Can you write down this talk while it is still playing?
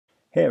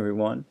Hey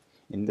everyone,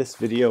 in this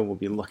video we'll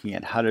be looking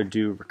at how to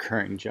do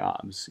recurring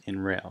jobs in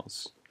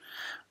Rails.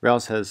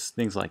 Rails has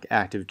things like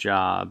active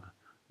job,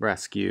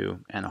 rescue,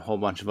 and a whole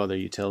bunch of other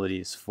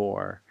utilities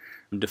for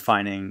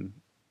defining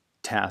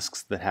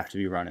tasks that have to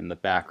be run in the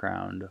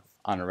background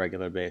on a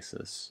regular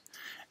basis.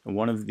 And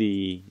one of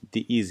the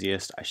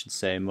easiest, I should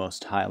say,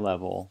 most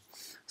high-level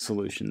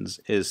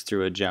solutions is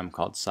through a gem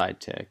called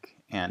Sidetiq,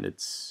 and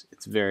it's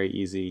very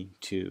easy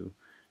to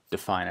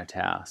define a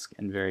task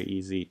and very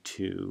easy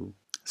to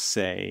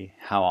say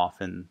how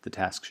often the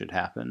task should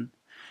happen.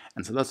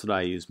 And so that's what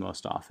I use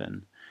most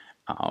often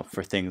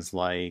for things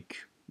like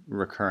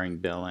recurring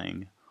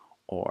billing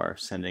or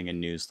sending a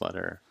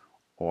newsletter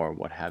or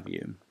what have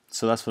you.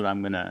 So that's what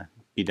I'm going to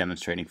be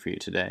demonstrating for you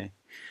today.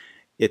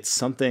 It's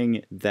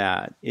something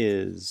that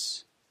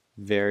is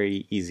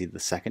very easy the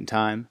second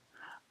time.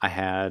 I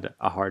had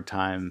a hard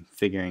time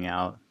figuring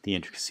out the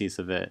intricacies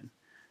of it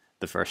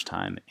the first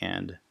time,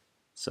 and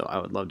so I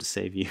would love to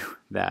save you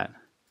that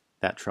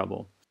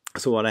trouble.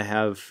 So what I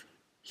have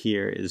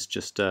here is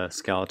just a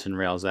skeleton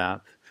Rails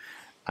app.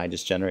 I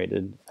just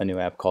generated a new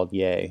app called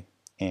Yay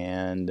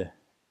and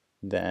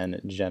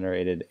then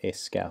generated a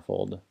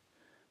scaffold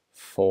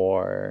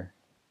for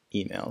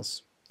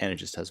emails, and it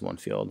just has one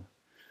field,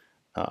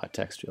 a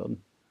text field.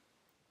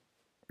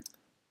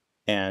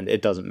 And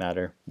it doesn't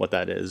matter what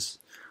that is.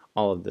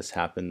 All of this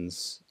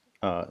happens,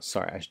 I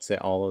should say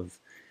all of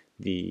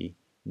the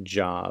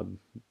job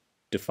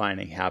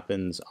defining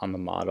happens on the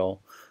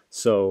model.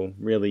 So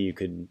really you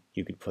could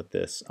put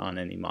this on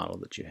any model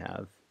that you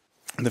have.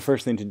 The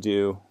first thing to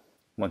do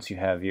once you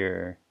have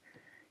your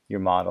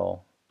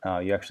model,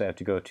 you actually have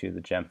to go to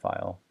the gem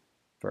file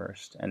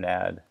first and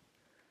add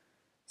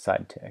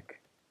Sidetiq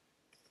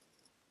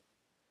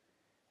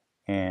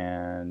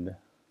and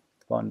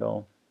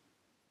bundle.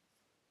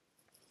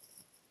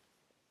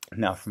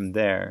 Now from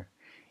there,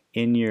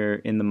 in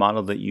the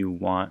model that you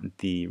want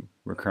the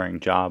recurring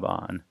job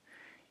on,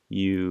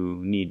 you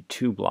need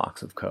two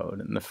blocks of code,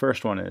 and the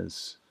first one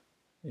is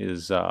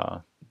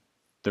the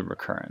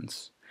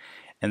recurrence,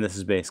 and this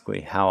is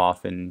basically how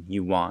often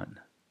you want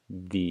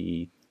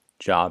the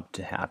job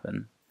to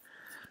happen.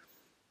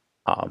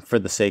 For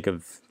the sake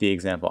of the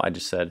example, I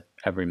just said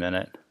every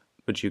minute,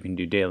 but you can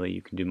do daily,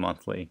 you can do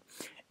monthly,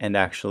 and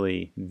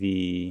actually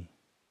the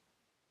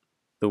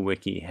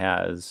wiki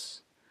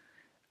has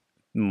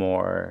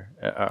more,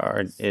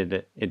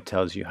 it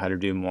tells you how to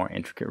do more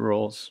intricate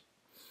rules.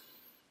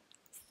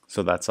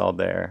 So that's all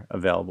there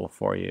available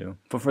for you.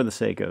 But for the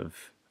sake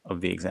of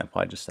the example,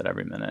 I just said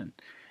every minute.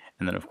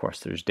 And then of course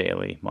there's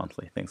daily,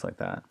 monthly, things like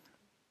that.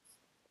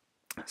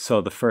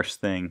 So the first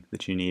thing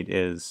that you need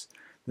is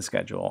the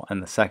schedule.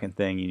 And the second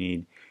thing you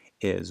need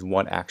is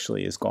what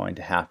actually is going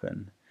to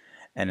happen.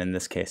 And in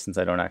this case, since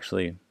I don't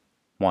actually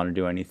want to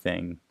do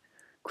anything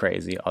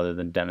crazy other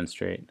than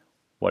demonstrate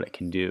what it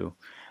can do,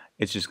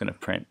 it's just going to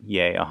print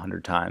yay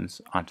 100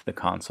 times onto the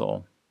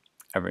console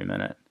every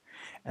minute.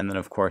 And then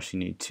of course you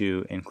need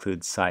to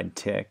include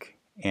Sidetiq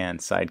and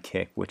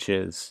Sidekick, which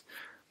is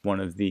one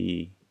of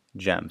the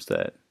gems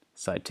that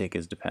Sidetiq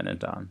is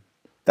dependent on.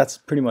 That's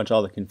pretty much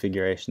all the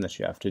configuration that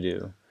you have to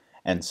do.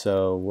 And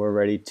so we're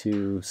ready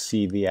to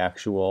see the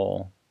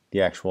actual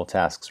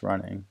tasks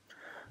running.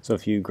 So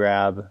if you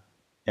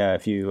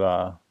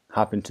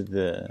hop into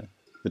the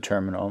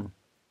terminal,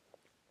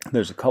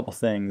 there's a couple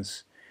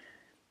things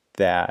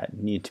that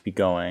need to be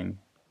going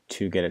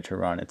to get it to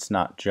run. It's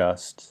not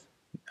just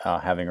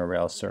having a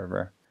Rails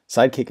server.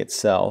 Sidekiq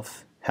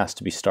itself has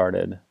to be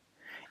started,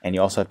 and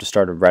you also have to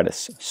start a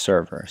Redis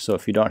server. So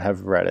if you don't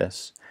have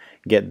Redis,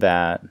 get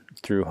that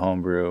through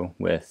Homebrew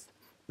with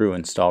brew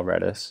install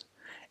Redis,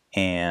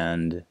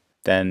 and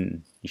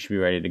then you should be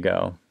ready to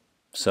go.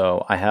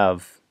 So I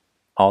have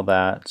all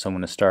that, so I'm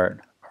going to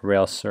start a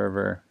Rails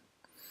server,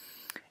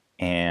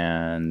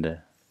 and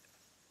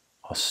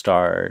I'll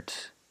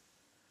start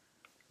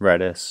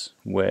Redis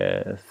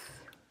with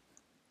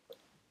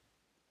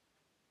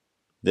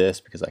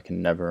this because I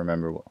can never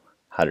remember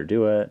how to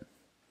do it.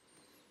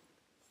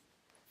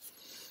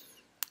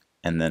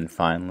 And then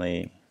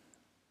finally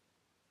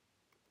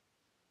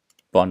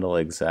bundle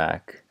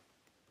exec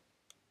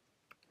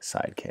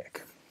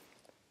Sidekiq.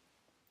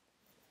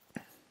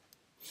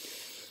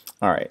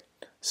 Alright,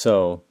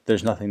 so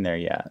there's nothing there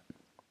yet.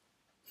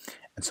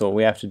 And so what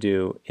we have to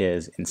do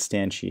is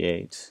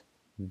instantiate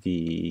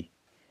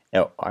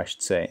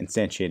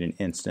instantiate an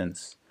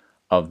instance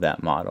of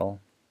that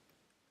model.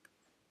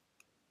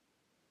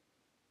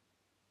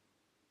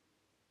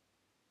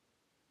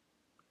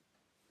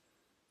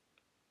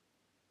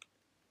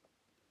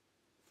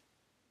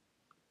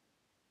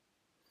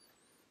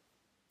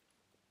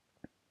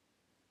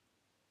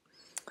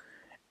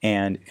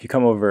 And if you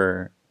come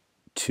over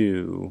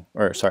to,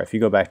 if you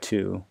go back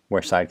to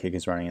where Sidekiq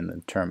is running in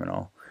the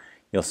terminal,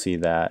 you'll see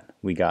that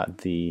we got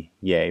the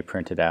yay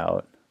printed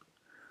out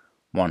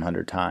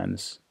 100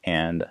 times,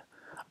 and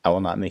I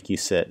will not make you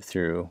sit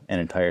through an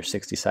entire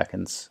 60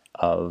 seconds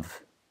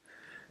of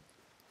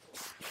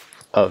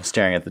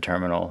staring at the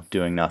terminal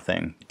doing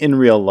nothing. In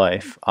real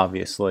life,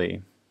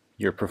 obviously,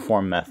 your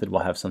perform method will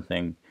have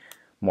something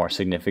more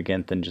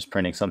significant than just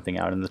printing something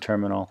out in the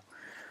terminal.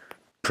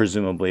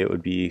 Presumably it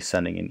would be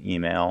sending an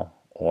email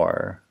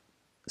or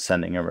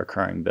sending a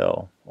recurring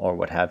bill or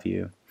what have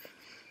you.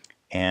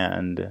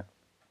 And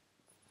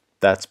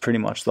that's pretty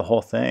much the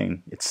whole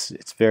thing.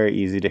 It's very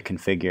easy to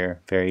configure,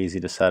 very easy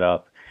to set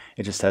up.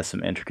 It just has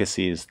some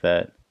intricacies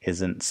that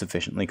isn't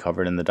sufficiently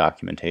covered in the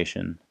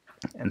documentation.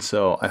 And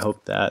so I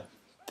hope that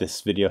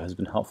this video has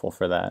been helpful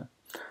for that.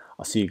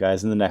 I'll see you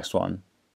guys in the next one.